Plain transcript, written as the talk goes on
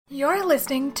You're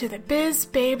listening to the Biz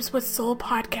Babes with Soul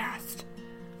podcast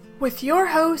with your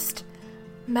host,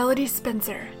 Melody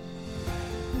Spencer.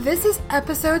 This is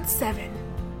episode 7.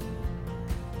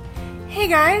 Hey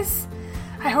guys,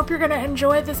 I hope you're going to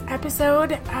enjoy this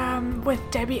episode with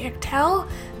Debbie Icktel.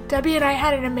 Debbie and I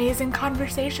had an amazing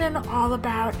conversation all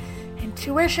about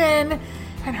intuition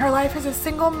and her life as a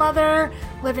single mother,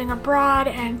 living abroad,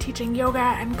 and teaching yoga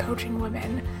and coaching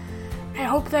women. I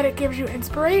hope that it gives you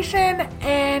inspiration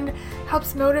and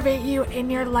helps motivate you in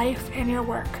your life and your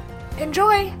work.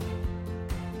 Enjoy!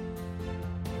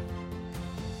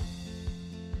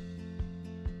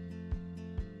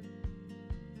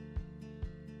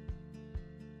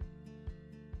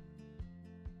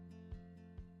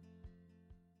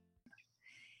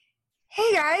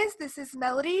 Hey guys, this is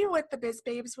Melody with the Biz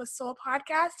Babes with Soul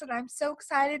podcast, and I'm so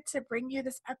excited to bring you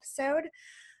this episode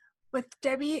with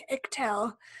Debbie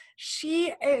Icktel.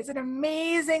 She is an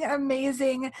amazing,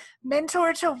 amazing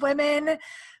mentor to women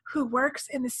who works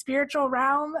in the spiritual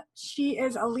realm. She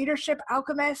is a leadership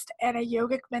alchemist and a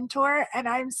yogic mentor, and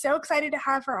I'm so excited to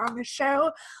have her on the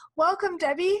show. Welcome,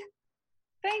 Debbie.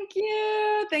 Thank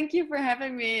you. Thank you for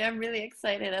having me. I'm really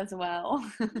excited as well.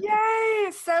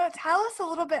 Yay! So tell us a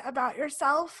little bit about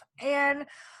yourself and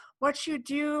what you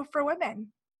do for women.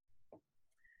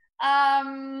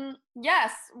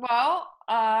 Yes, well,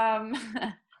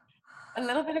 a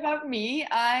little bit about me.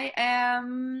 I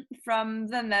am from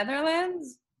the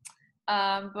Netherlands,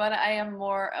 but I am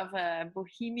more of a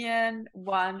bohemian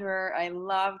wanderer. I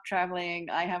love traveling.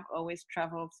 I have always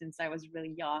traveled since I was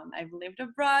really young. I've lived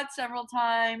abroad several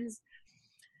times.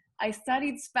 I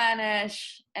studied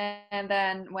Spanish, and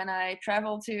then when I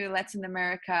traveled to Latin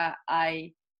America,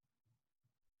 I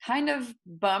kind of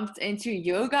bumped into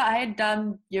yoga. I had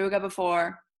done yoga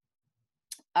before,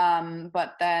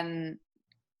 but then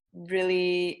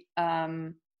really,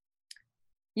 I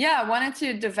wanted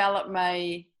to develop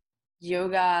my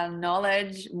yoga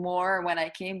knowledge more when I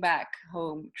came back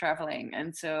home traveling.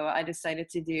 And so I decided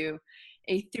to do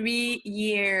a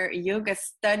 3-year yoga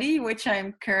study, which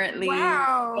I'm currently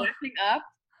wrapping up.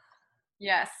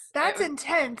 Yes. That's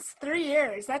intense. 3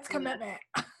 years. That's commitment.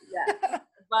 Yeah.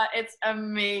 But it's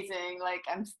amazing. Like,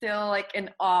 I'm still like in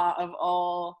awe of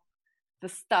all the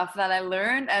stuff that I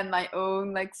learned and my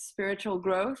own like spiritual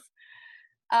growth.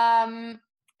 And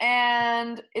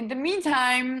in the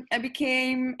meantime, I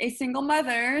became a single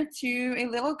mother to a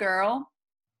little girl,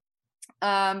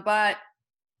 but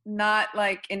not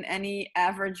like in any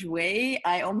average way.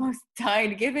 I almost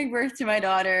died giving birth to my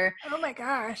daughter. Oh my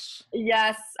gosh.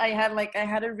 Yes, I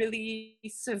had a really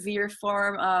severe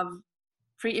form of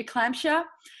preeclampsia,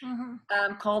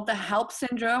 called the HELLP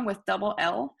syndrome with double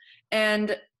L.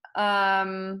 And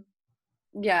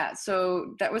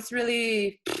so that was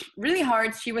really, really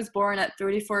hard. She was born at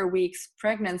 34 weeks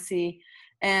pregnancy,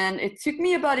 and it took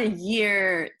me about a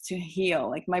year to heal.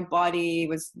 Like, my body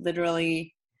was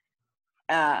literally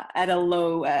at a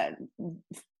low,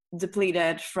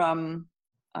 depleted from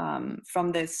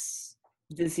this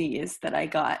disease that I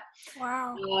got.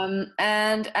 Wow.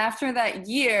 And after that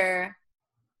year,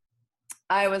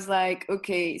 I was like,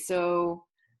 okay, so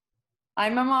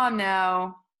I'm a mom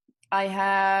now. I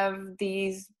have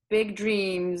these big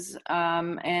dreams,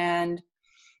 and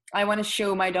I want to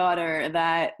show my daughter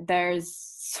that there's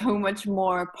so much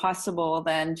more possible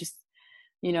than just,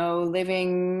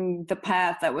 living the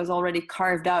path that was already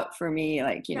carved out for me.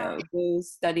 Like, go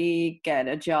study, get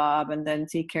a job, and then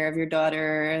take care of your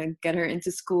daughter and get her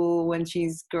into school when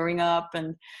she's growing up.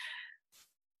 And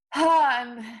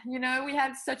we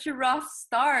had such a rough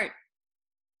start.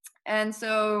 And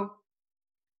so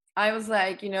I was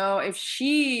like, if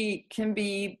she can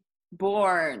be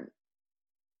born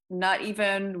not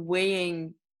even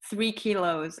weighing 3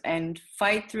 kilos and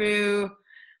fight through,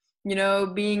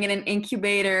 being in an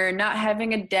incubator, not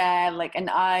having a dad, and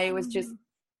I was just,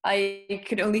 I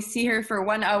could only see her for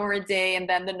 1 hour a day, and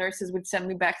then the nurses would send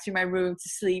me back to my room to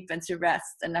sleep and to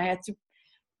rest, and I had to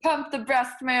pump the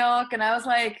breast milk, and I was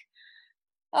like,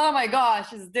 oh my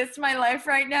gosh, is this my life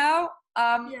right now?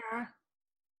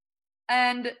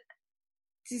 And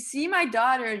to see my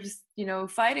daughter just,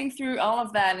 fighting through all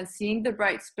of that and seeing the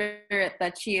bright spirit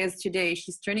that she is today,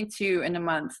 she's turning 2 in a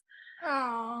month.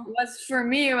 Oh. For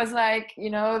me, it was like,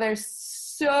 there's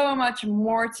so much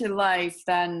more to life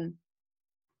than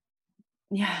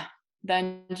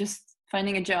just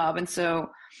finding a job. And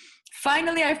so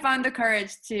finally I found the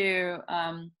courage to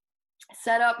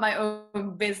set up my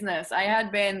own business. I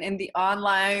had been in the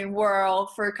online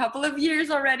world for a couple of years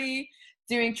already,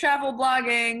 doing travel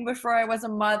blogging before I was a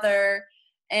mother,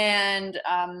 and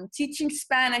teaching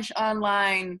Spanish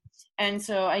online. And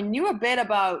so I knew a bit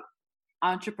about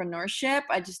entrepreneurship.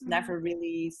 I just never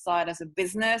really saw it as a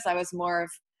business. I was more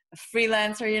of a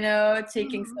freelancer, you know,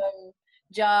 taking some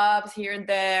jobs here and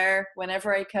there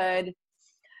whenever I could.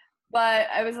 But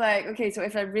I was like, okay, so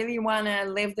if I really want to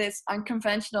live this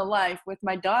unconventional life with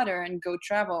my daughter and go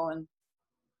travel and,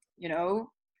 you know,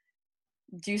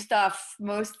 do stuff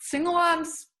most single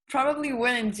moms probably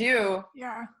wouldn't do.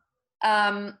 Yeah.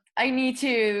 I need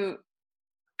to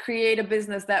create a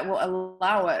business that will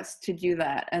allow us to do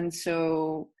that. And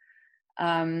so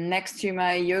next to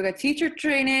my yoga teacher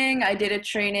training, I did a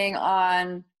training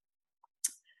on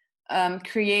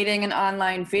creating an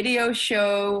online video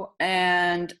show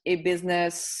and a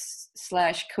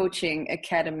business/coaching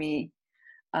academy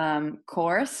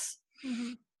course.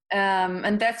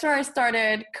 And that's where I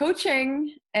started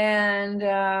coaching. And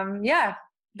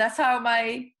that's how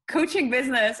my coaching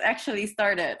business actually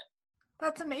started.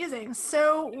 That's amazing.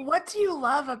 So what do you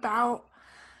love about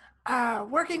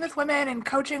working with women and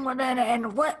coaching women,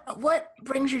 and what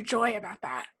brings you joy about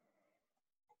that?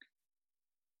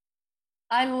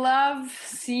 I love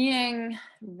seeing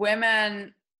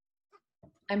women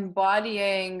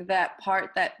embodying that part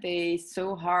that they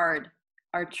so hard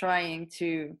are trying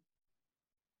to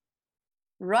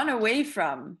run away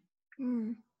from.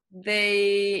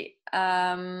 They,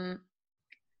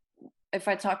 if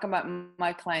I talk about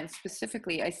my clients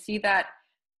specifically, I see that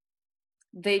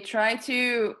they try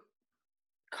to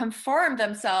conform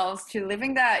themselves to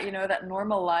living that, you know, that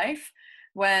normal life,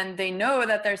 when they know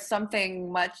that there's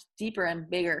something much deeper and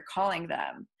bigger calling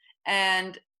them.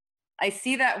 And I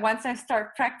see that once I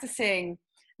start practicing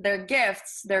their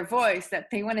gifts, their voice that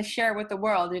they want to share with the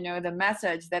world, you know, the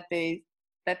message that they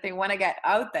want to get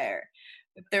out there,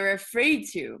 but they're afraid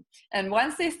to. And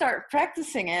once they start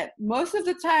practicing it, most of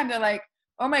the time they're like,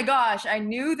 oh my gosh, I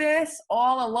knew this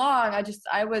all along.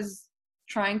 I was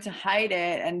trying to hide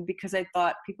it. And because I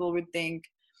thought people would think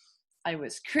I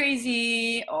was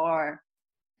crazy, or,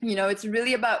 you know, it's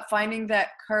really about finding that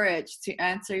courage to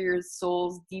answer your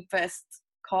soul's deepest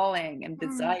calling and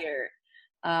desire.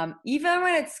 Even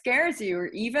when it scares you, or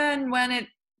even when it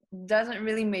doesn't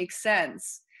really make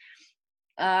sense.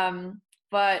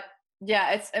 But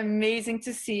yeah, it's amazing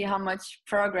to see how much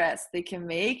progress they can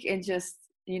make in just,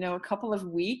 you know, a couple of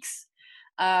weeks,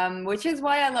 which is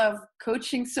why I love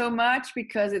coaching so much,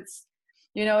 because it's,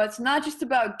 you know, it's not just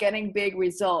about getting big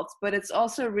results, but it's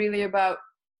also really about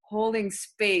holding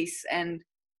space and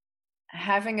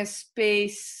having a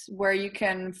space where you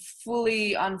can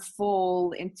fully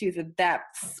unfold into the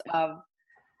depths of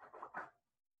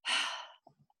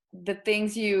the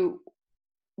things you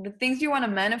want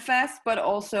to manifest, but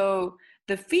also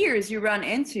the fears you run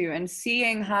into, and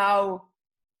seeing how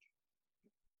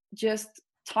just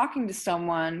talking to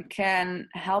someone can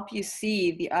help you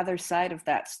see the other side of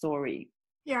that story.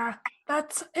 Yeah,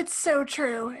 it's so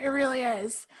true. It really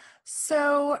is.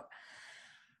 So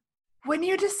when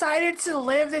you decided to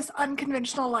live this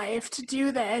unconventional life, to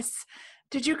do this,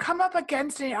 did you come up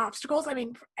against any obstacles? I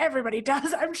mean, everybody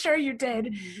does. I'm sure you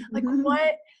did. Like,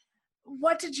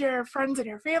 what did your friends and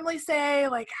your family say?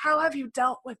 Like, how have you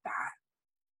dealt with that?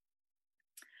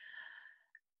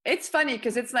 It's funny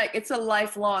because it's like, it's a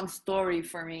lifelong story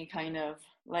for me, kind of.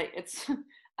 Like, it's,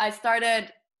 I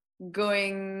started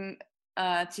going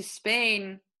to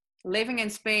Spain, living in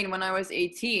Spain when I was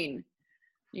 18,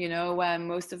 you know, when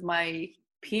most of my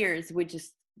peers would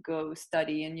just go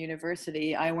study in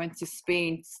university. I went to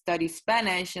Spain to study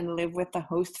Spanish and live with the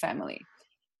host family,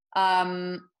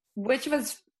 which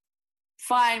was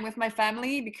fine with my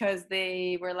family because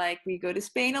they were like, we go to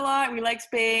Spain a lot, we like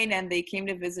Spain, and they came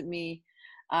to visit me.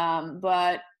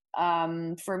 But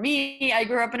for me, I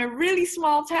grew up in a really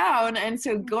small town, and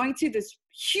so going to this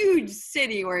huge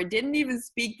city where I didn't even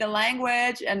speak the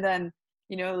language, and then,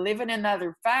 you know, live in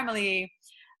another family,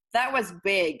 that was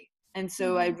big. And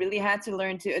so I really had to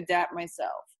learn to adapt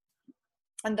myself.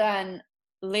 And then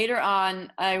later on,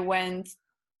 I went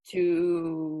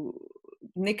to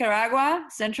Nicaragua,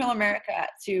 Central America,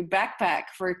 to backpack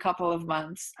for a couple of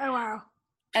months. Oh, wow.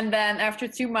 And then after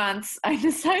 2 months, I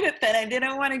decided that I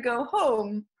didn't want to go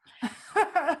home.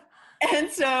 And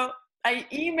so I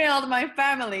emailed my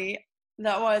family,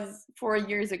 that was 4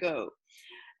 years ago,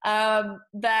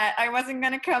 that I wasn't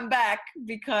going to come back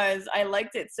because I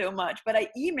liked it so much. But I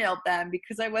emailed them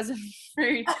because I was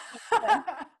afraid.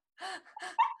 I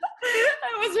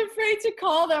was afraid to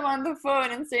call them on the phone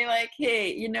and say like,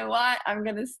 hey, you know what? I'm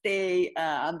going to stay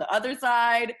on the other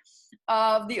side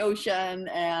of the ocean,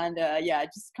 and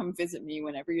just come visit me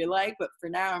whenever you like. But for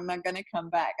now, I'm not going to come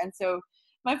back. And so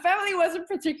my family wasn't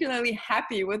particularly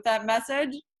happy with that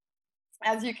message,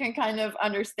 as you can kind of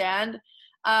understand.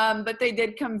 But they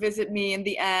did come visit me in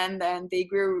the end, and they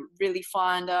grew really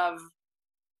fond of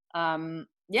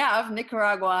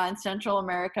Nicaragua and Central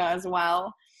America as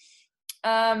well.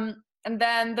 And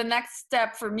then the next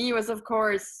step for me was, of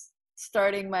course,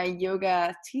 starting my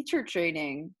yoga teacher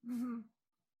training,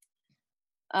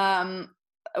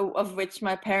 of which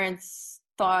my parents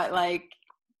thought, like,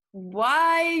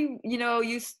 why,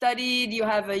 you studied, you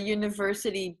have a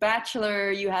university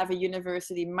bachelor, you have a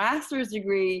university master's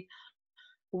degree.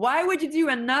 Why would you do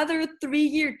another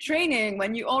 3-year training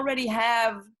when you already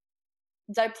have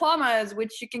diplomas,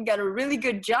 which you can get a really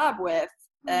good job with?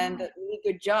 And a really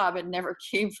good job, it never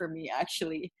came for me,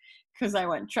 actually, because I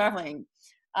went traveling.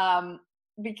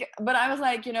 But I was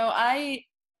like, I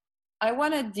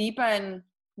want to deepen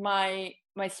my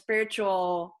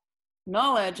spiritual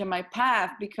knowledge and my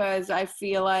path, because I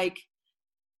feel like,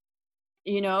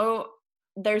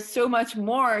 there's so much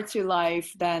more to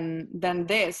life than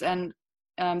this. And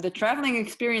the traveling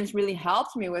experience really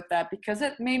helped me with that, because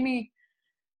it made me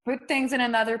put things in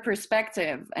another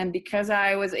perspective. And because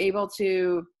I was able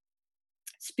to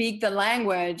speak the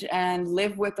language and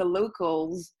live with the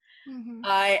locals,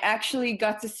 I actually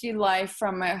got to see life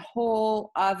from a whole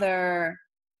other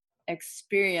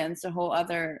experience, a whole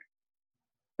other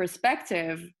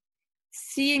perspective,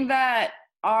 seeing that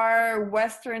our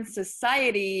Western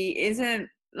society isn't,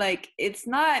 like, it's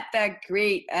not that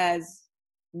great as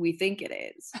we think it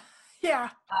is.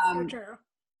 Yeah, so true.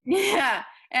 Yeah.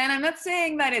 And I'm not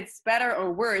saying that it's better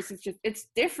or worse. It's just, it's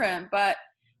different. But,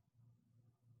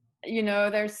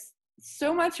 there's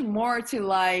so much more to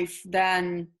life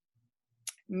than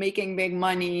making big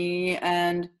money,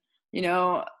 and,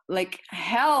 like,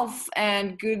 health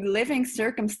and good living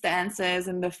circumstances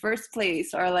in the first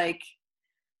place are like,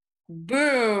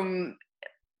 boom,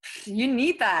 you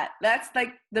need that. That's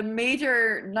like the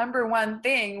major number one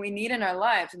thing we need in our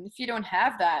lives. And if you don't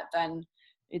have that, then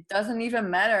it doesn't even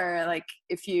matter, like,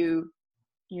 if you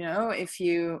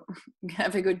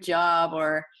have a good job,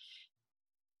 or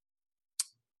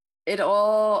it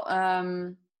all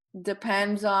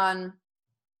depends on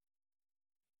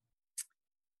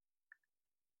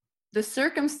the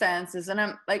circumstances. And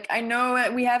I'm like, I know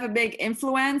that we have a big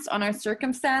influence on our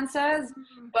circumstances,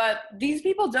 but these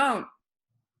people don't.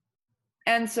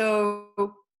 And so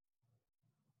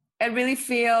I really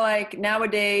feel like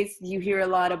nowadays you hear a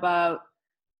lot about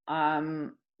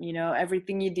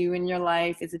everything you do in your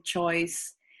life is a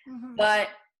choice. But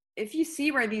if you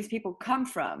see where these people come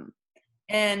from,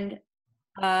 and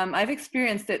I've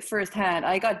experienced it firsthand.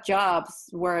 I got jobs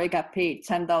where I got paid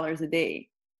 $10 a day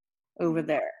over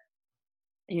there.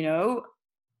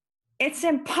 It's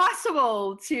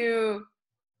impossible to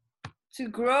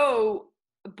grow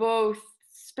both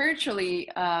spiritually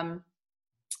and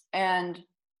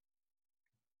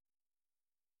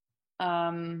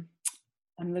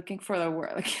I'm looking for the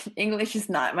word. Like, English is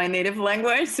not my native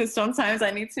language, so sometimes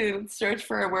I need to search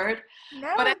for a word.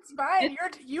 No, but it's fine.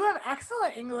 You have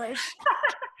excellent English.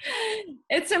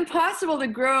 It's impossible to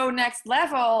grow next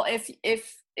level if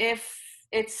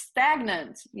it's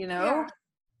stagnant, Yeah.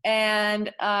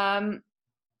 And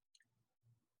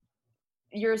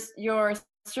your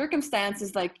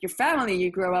circumstances, like your family you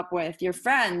grow up with, your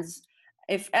friends,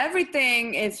 if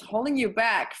everything is holding you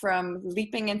back from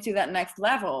leaping into that next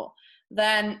level,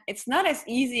 then it's not as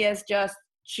easy as just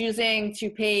choosing to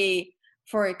pay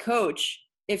for a coach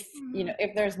if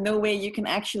there's no way you can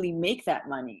actually make that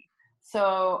money.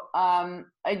 So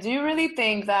I do really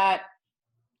think that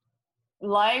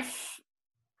life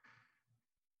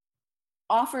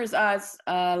offers us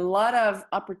a lot of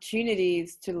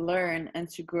opportunities to learn and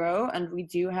to grow, and we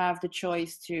do have the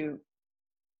choice to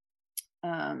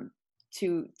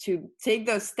take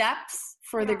those steps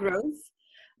for the growth.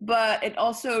 But it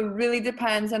also really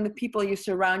depends on the people you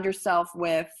surround yourself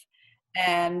with,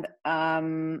 and how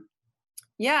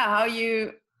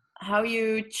you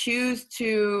choose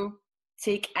to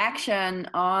take action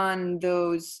on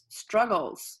those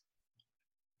struggles.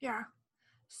 Yeah.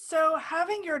 So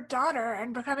having your daughter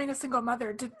and becoming a single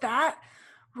mother, did that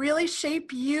really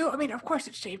shape you? I mean, of course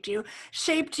it shaped you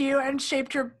and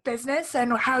shaped your business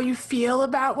and how you feel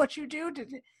about what you do.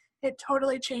 Did it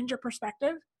totally change your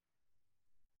perspective?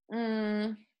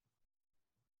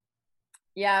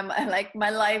 Yeah, my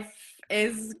life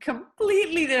is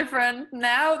completely different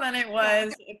now than it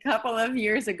was a couple of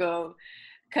years ago,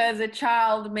 because a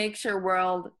child makes your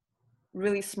world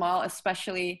really small,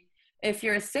 especially if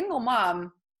you're a single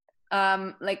mom.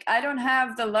 Like, I don't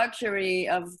have the luxury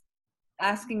of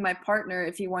asking my partner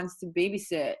if he wants to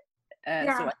babysit, so I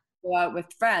can go out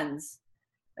with friends.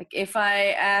 Like, if I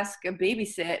ask a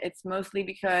babysit, it's mostly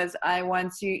because I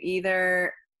want to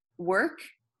either work,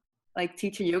 like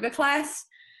teach a yoga class.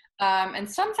 And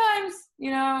sometimes,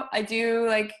 I do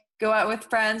like go out with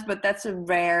friends, but that's a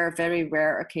rare, very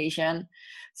rare occasion.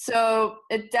 So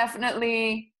it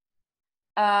definitely,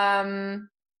 it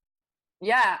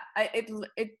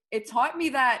taught me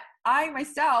that I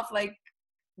myself, like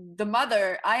the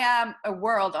mother, I am a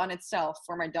world on itself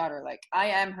for my daughter. Like I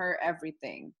am her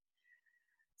everything.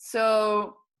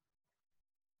 So,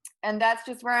 and that's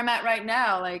just where I'm at right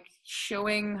now, like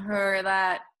showing her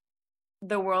that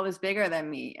the world is bigger than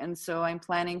me. And so I'm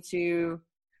planning to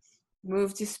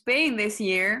move to Spain this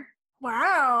year.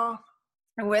 Wow.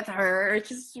 With her,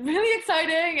 which is really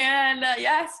exciting. And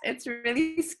yes, it's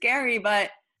really scary,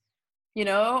 but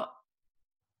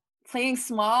playing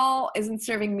small isn't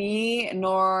serving me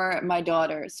nor my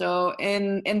daughter. So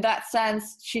in that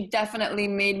sense, she definitely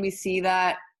made me see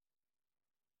that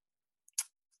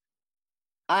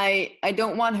I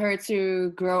don't want her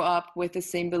to grow up with the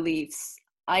same beliefs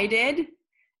I did.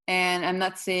 And I'm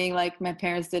not saying like my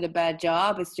parents did a bad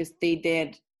job. It's just they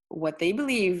did what they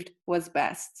believed was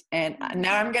best. And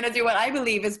now I'm going to do what I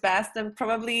believe is best. And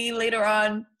probably later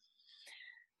on,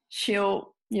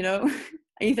 she'll,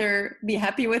 either be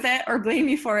happy with it or blame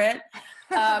me for it.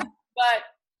 But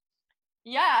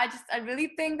yeah, I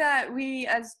really think that we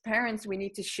as parents, we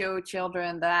need to show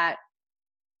children that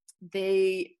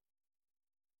they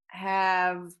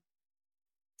have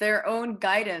their own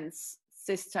guidance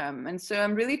system. And so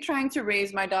I'm really trying to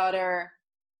raise my daughter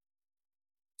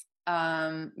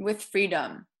with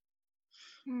freedom.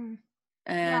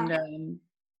 And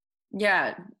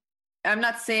I'm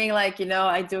not saying like,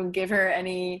 I don't give her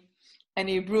any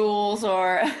rules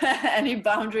or any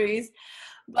boundaries,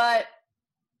 but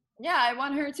yeah, I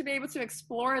want her to be able to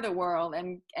explore the world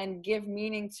and give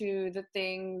meaning to the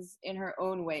things in her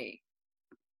own way.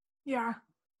 Yeah.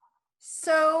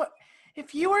 So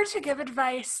if you were to give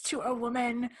advice to a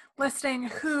woman listening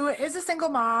who is a single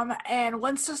mom and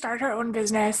wants to start her own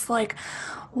business, like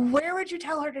where would you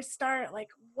tell her to start? Like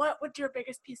what would your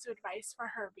biggest piece of advice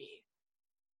for her be?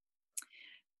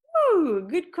 Ooh,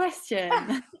 good question.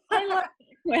 I love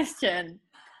that question.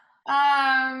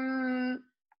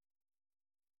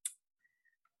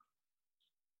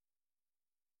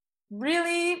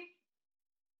 Really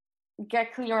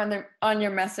get clear on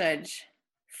your message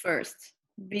first,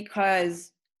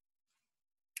 because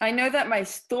I know that my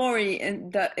story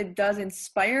and that it does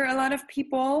inspire a lot of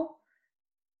people,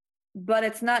 but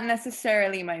it's not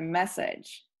necessarily my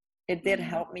message. It did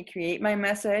help me create my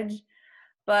message,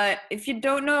 but if you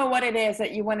don't know what it is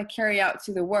that you want to carry out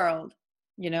to the world,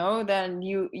 then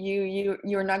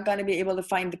you're not going to be able to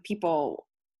find the people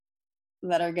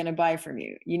that are going to buy from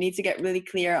you. You need to get really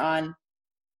clear on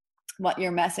what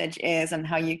your message is and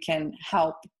how you can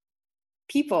help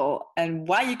people and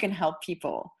why you can help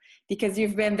people, because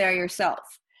you've been there yourself.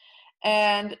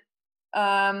 And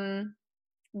then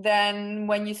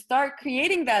when you start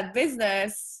creating that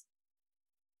business,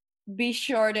 be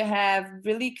sure to have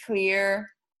really clear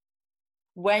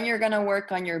when you're going to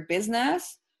work on your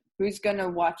business, who's going to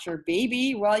watch your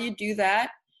baby while you do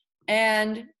that.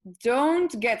 And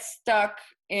don't get stuck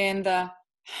in the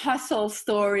hustle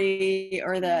story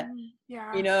or the,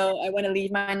 I want to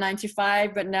leave my 9 to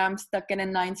 5, but now I'm stuck in a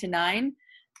 9 to 9.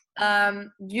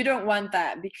 You don't want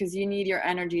that, because you need your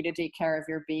energy to take care of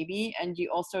your baby. And you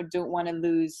also don't want to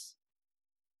lose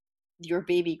your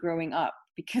baby growing up,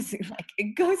 because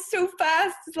it goes so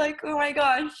fast. It's like, oh my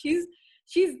gosh, she's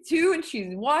 2 and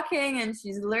she's walking and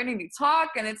she's learning to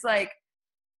talk. And it's like,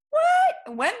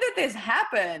 what? When did this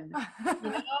happen?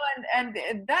 And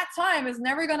that time is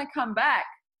never going to come back.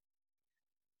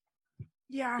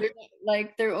 Yeah.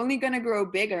 They're only going to grow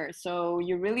bigger. So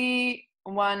you really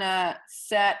want to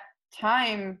set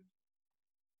time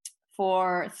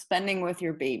for spending with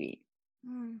your baby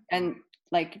and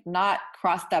not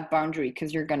cross that boundary,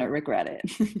 because you're going to regret it.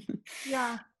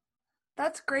 Yeah.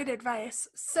 That's great advice.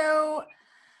 So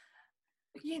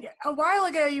a while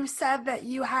ago, you said that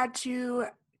you had to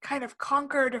kind of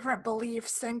conquer different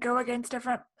beliefs and go against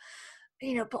different,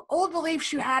 old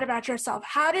beliefs you had about yourself.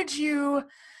 How did you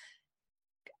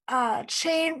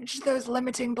change those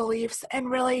limiting beliefs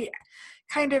and really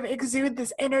kind of exude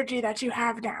this energy that you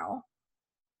have now?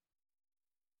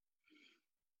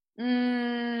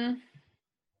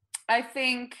 I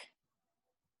think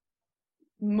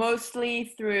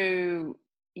mostly through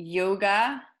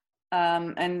yoga.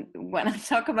 And when I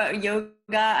talk about yoga,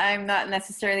 I'm not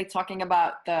necessarily talking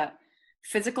about the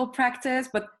physical practice,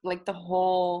 but the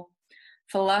whole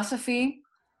philosophy,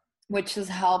 which has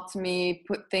helped me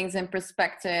put things in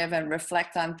perspective and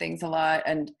reflect on things a lot,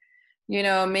 and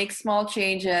make small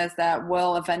changes that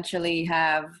will eventually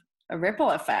have a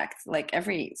ripple effect, like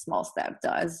every small step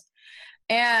does.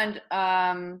 And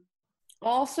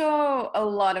also a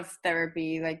lot of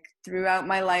therapy. Like throughout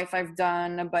my life, I've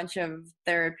done a bunch of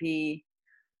therapy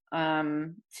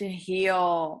to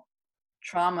heal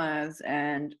traumas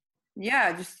and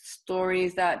just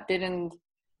stories that didn't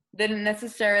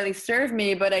necessarily serve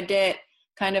me, but I did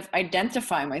kind of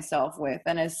identify myself with.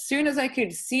 And as soon as I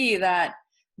could see that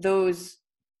those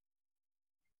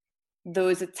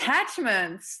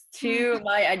attachments to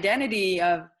my identity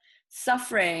of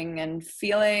suffering and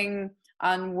feeling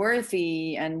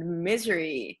unworthy and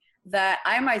misery, that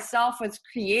I myself was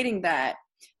creating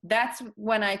that's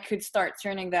when I could start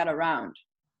turning that around.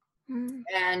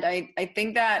 And I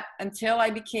think that until I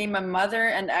became a mother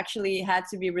and actually had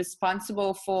to be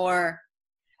responsible for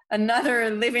another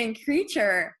living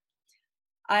creature,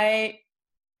 I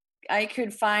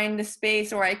could find the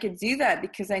space where I could do that,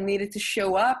 because I needed to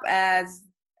show up as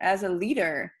a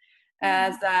leader,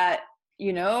 as that,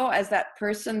 as that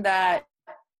person that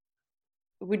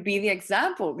would be the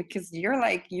example, because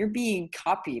you're being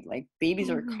copied, like babies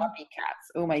are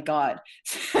copycats. Oh my God.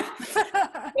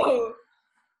 So,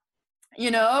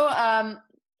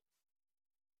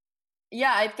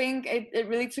 I think it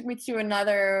really took me to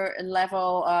another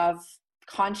level of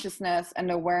consciousness and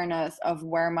awareness of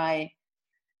where my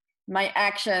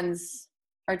actions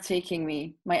are taking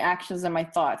me, my actions and my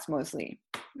thoughts mostly.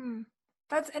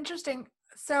 That's interesting.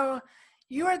 So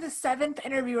you are the 7th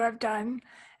interview I've done,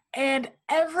 and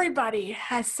everybody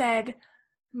has said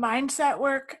mindset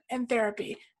work and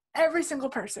therapy. Every single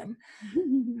person.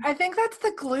 I think that's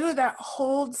the glue that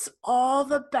holds all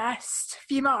the best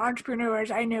female entrepreneurs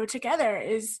I know together,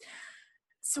 is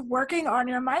working on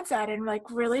your mindset and like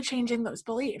really changing those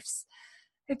beliefs.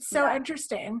 It's so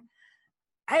interesting.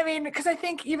 I mean, because I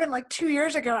think even like 2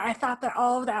 years ago, I thought that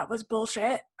all of that was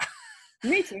bullshit.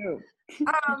 Me too.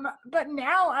 But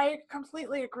now I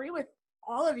completely agree with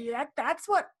all of you. That's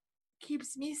what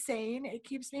keeps me sane. It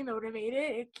keeps me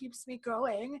motivated. It keeps me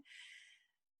going.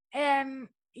 And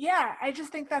yeah, I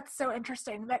just think that's so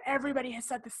interesting that everybody has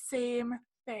said the same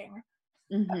thing.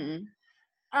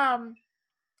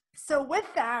 So with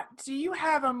that, do you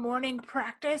have a morning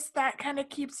practice that kind of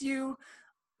keeps you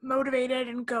motivated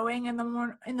and going in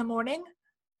the morning?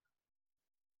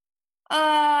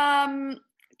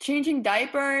 Changing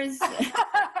diapers.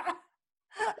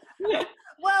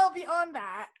 Well, beyond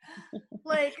that,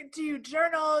 like, do you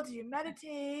journal? Do you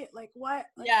meditate? Like what?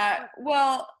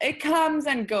 Well, it comes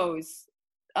and goes,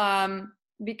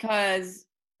 because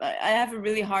I have a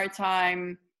really hard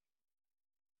time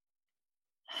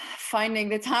finding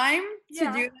the time to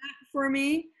do that for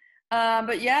me.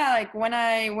 But like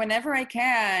whenever I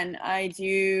can, I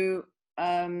do.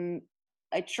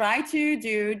 I try to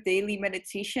do daily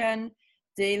meditation,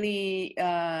 daily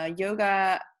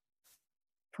yoga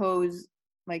pose,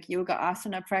 like yoga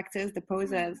asana practice, the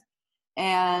poses,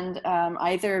 and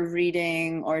either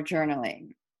reading or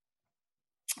journaling.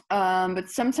 But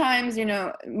sometimes,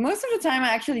 most of the time I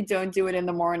actually don't do it in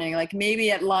the morning. Like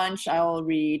maybe at lunch I'll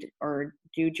read or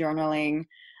do journaling.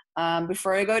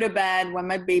 Before I go to bed, when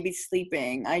my baby's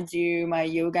sleeping, I do my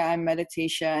yoga and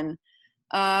meditation.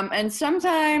 And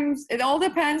sometimes it all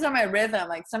depends on my rhythm.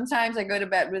 Like sometimes I go to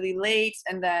bed really late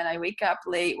and then I wake up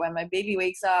late when my baby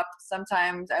wakes up.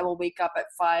 Sometimes I will wake up at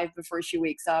 5 before she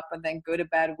wakes up and then go to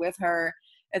bed with her.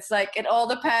 It's like, it all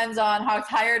depends on how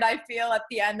tired I feel at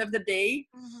the end of the day.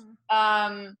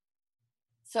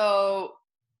 So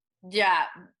yeah,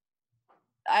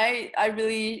 I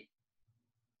really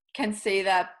can say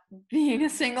that being a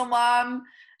single mom,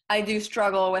 I do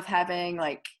struggle with having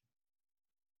like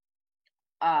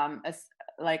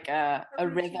a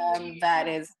rhythm that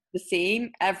is the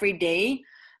same every day,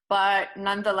 but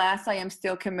nonetheless I am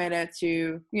still committed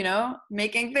to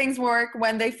making things work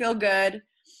when they feel good,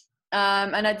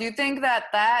 and I do think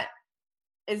that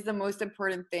is the most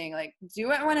important thing. Like,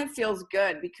 do it when it feels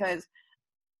good, because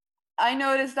I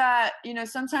noticed that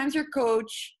sometimes your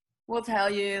coach will tell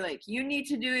you like you need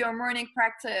to do your morning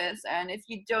practice, and if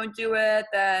you don't do it,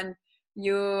 then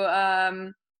you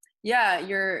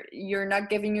you're not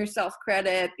giving yourself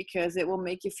credit because it will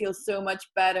make you feel so much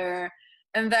better.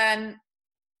 And then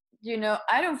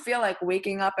I don't feel like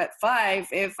waking up at 5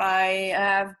 if I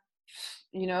have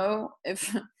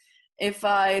if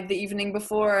I the evening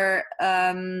before,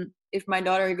 if my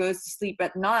daughter goes to sleep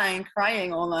at 9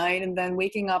 crying all night, and then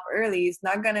waking up early is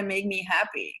not gonna make me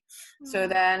happy. So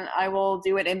then I will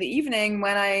do it in the evening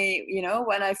when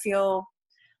I feel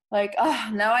like, oh,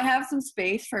 now I have some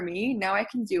space for me. Now I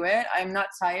can do it. I'm not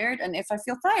tired. And if I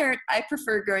feel tired, I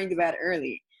prefer going to bed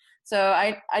early. So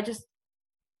I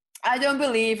don't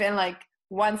believe in like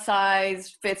one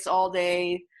size fits all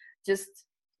day. Just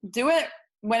do it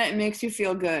when it makes you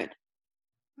feel good.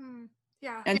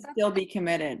 Yeah. And still be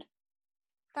committed.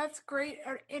 That's great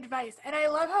advice. And I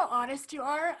love how honest you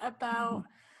are about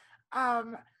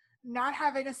not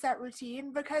having a set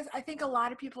routine, because I think a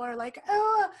lot of people are like,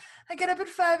 oh, I get up at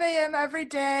 5 a.m. every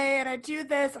day and I do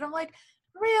this. And I'm like,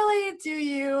 really? Do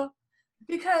you?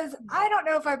 Because I don't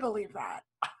know if I believe that.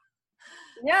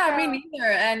 Yeah, me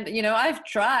neither. And, I've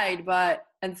tried, but,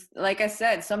 and like I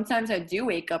said, sometimes I do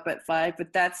wake up at 5,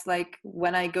 but that's like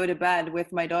when I go to bed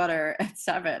with my daughter at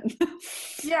 7.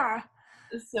 Yeah.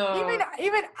 So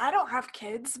Even I don't have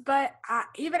kids, but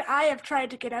even I have tried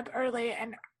to get up early,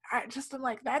 and I just am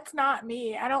like, that's not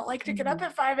me. I don't like to get up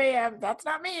at 5 a.m. That's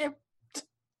not me.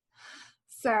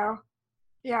 So,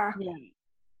 yeah.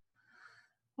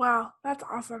 Wow, that's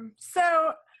awesome.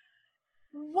 So,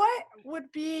 what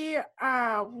would be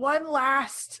one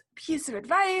last piece of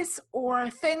advice or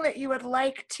thing that you would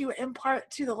like to impart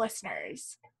to the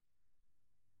listeners?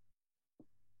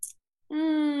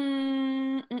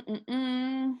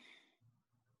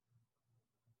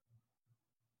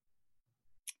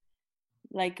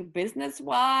 Like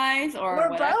business-wise or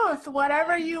whatever? Both,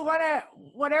 whatever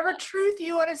truth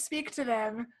you want to speak to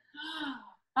them.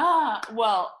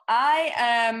 Well, I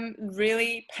am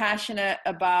really passionate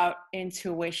about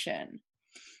intuition.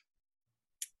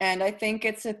 And I think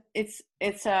it's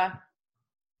a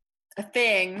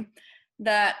thing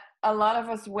that a lot of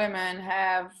us women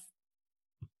have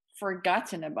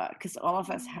forgotten about, because all of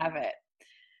us have it.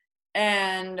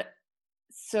 And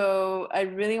so I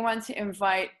really want to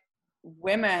invite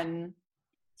women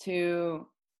to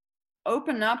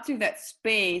open up to that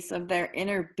space of their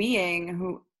inner being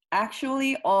who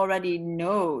actually already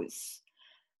knows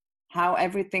how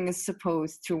everything is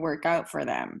supposed to work out for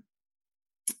them.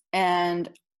 And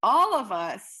all of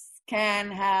us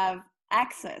can have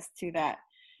access to that.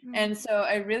 And so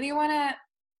I really want to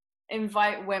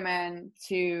invite women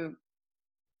to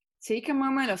take a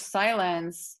moment of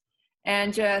silence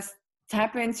and just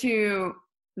tap into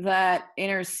that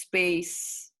inner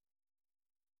space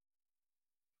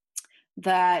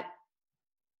that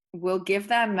will give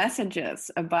them messages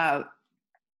about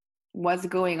what's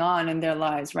going on in their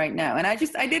lives right now. And I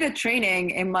did a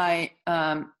training in my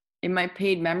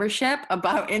paid membership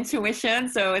about intuition,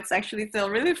 so it's actually still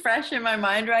really fresh in my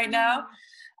mind right now.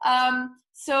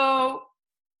 So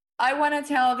I want to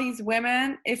tell these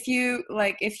women, if you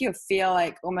feel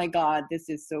like, oh my God, this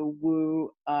is so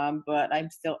woo, but I'm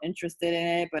still interested in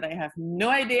it, but I have no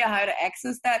idea how to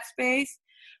access that space,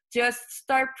 just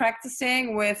start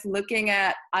practicing with looking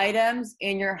at items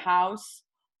in your house,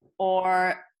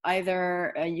 or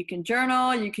either you can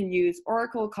journal, you can use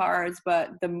oracle cards, but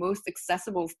the most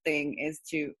accessible thing is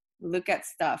to look at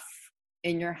stuff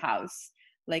in your house,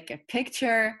 like a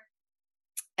picture,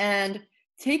 and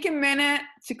take a minute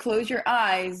to close your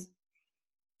eyes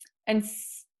and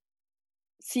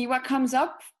see what comes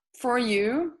up for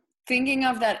you, thinking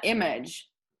of that image,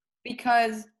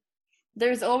 because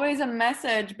there's always a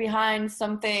message behind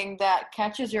something that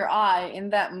catches your eye in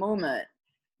that moment.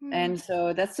 And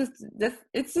so it's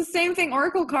the same thing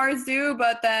oracle cards do,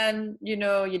 but then, you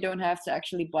don't have to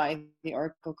actually buy the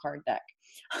oracle card deck.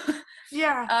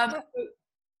 Yeah.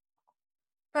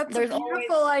 That's a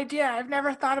beautiful idea. I've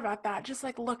never thought about that. Just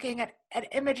like looking at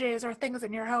images or things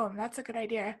in your home. That's a good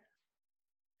idea.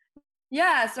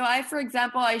 Yeah. So for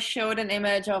example, I showed an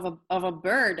image of a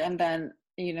bird, and then,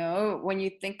 when you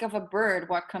think of a bird,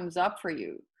 what comes up for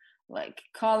you? Like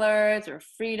colors or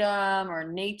freedom or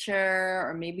nature,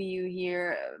 or maybe you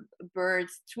hear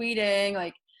birds tweeting,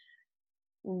 like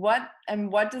what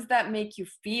does that make you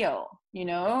feel,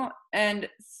 And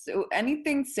so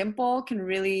anything simple can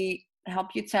really help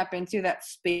you tap into that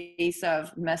space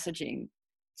of messaging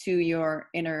to your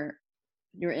inner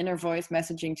voice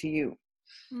messaging to you.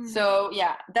 So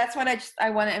yeah, that's what I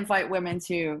want to invite women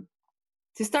to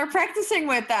start practicing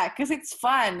with that, because it's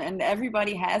fun and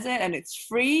everybody has it and it's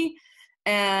free.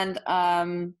 And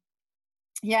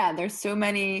there's so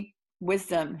many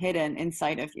wisdom hidden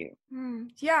inside of you.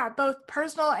 Yeah, both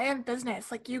personal and business.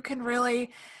 Like you can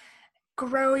really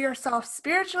grow yourself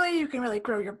spiritually. You can really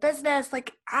grow your business.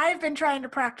 Like I've been trying to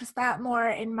practice that more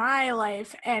in my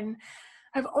life, and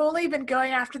I've only been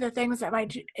going after the things that my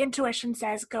intuition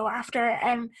says go after.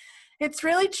 And it's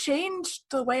really changed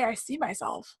the way I see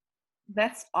myself.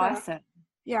 That's awesome.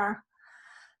 Yeah.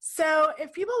 So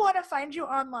if people want to find you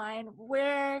online,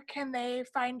 where can they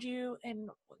find you, and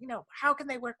how can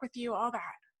they work with you, all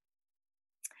that?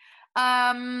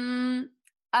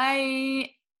 I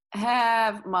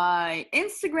have my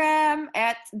Instagram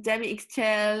at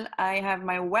DebbieXTel. I have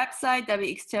my website,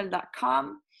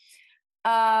 DebbieXTel.com.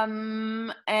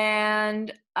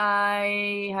 And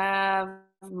I have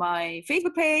my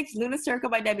Facebook page, Luna Circle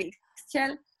by Debbie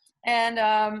XTel. And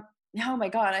oh my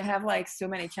God, I have like so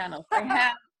many channels.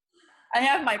 I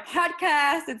have my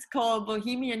podcast. It's called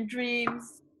Bohemian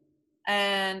Dreams.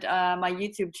 And my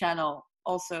YouTube channel,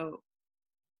 also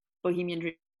Bohemian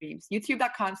Dreams,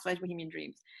 youtube.com/Bohemian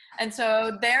Dreams. And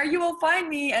so there you will find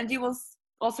me, and you will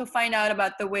also find out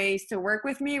about the ways to work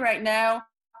with me. Right now,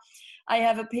 I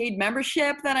have a paid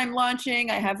membership that I'm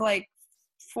launching. I have like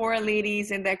 4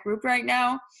 ladies in that group right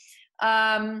now.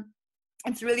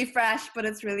 It's really fresh, but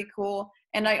it's really cool.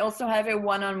 And I also have a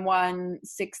one-on-one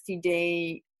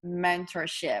 60-day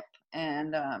mentorship.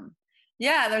 And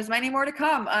yeah, there's many more to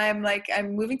come. I'm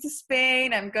moving to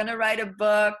Spain. I'm going to write a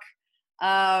book.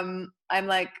 I'm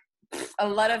like, a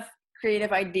lot of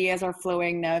creative ideas are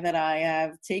flowing now that I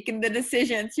have taken the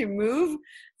decision to move.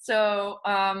 So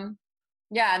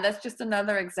yeah, and that's just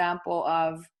another example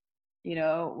of, you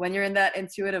know, when you're in that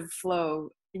intuitive flow,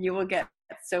 you will get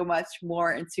so much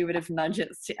more intuitive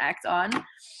nudges to act on.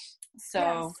 So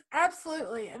yes,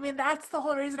 absolutely. I mean, that's the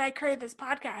whole reason I created this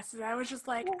podcast, is I was just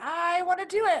like, I want to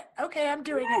do it. Okay, I'm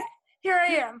doing it. Here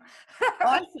I am.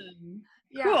 Awesome.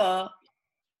 Yeah. Cool.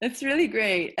 It's really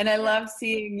great. And I love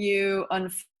seeing you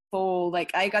unfold.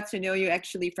 Like, I got to know you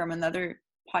actually from another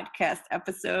podcast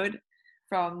episode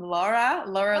from Laura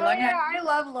Lunghan. Yeah, I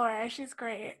love Laura. She's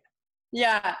great.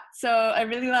 Yeah. So I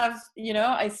really love, you know,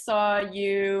 I saw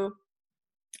you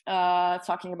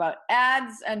talking about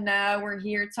ads, and now we're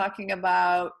here talking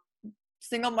about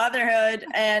single motherhood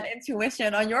and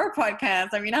intuition on your podcast.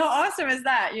 I mean, how awesome is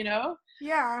that, you know?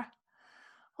 Yeah.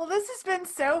 Well, this has been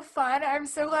so fun. I'm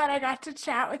so glad I got to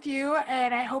chat with you,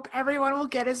 and I hope everyone will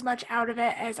get as much out of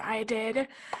it as I did.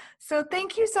 So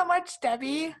thank you so much,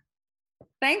 Debbie.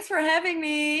 Thanks for having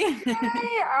me. Yay.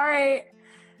 All right.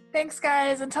 Thanks,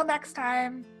 guys. Until next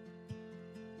time.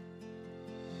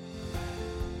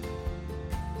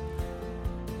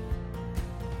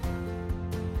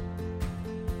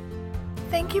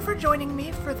 Thank you for joining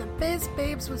me for the Biz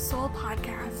Babes with Soul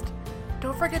podcast.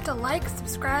 Don't forget to like,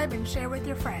 subscribe, and share with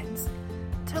your friends.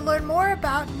 To learn more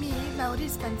about me, Melody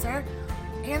Spencer,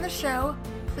 and the show,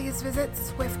 please visit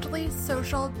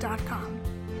swiftlysocial.com.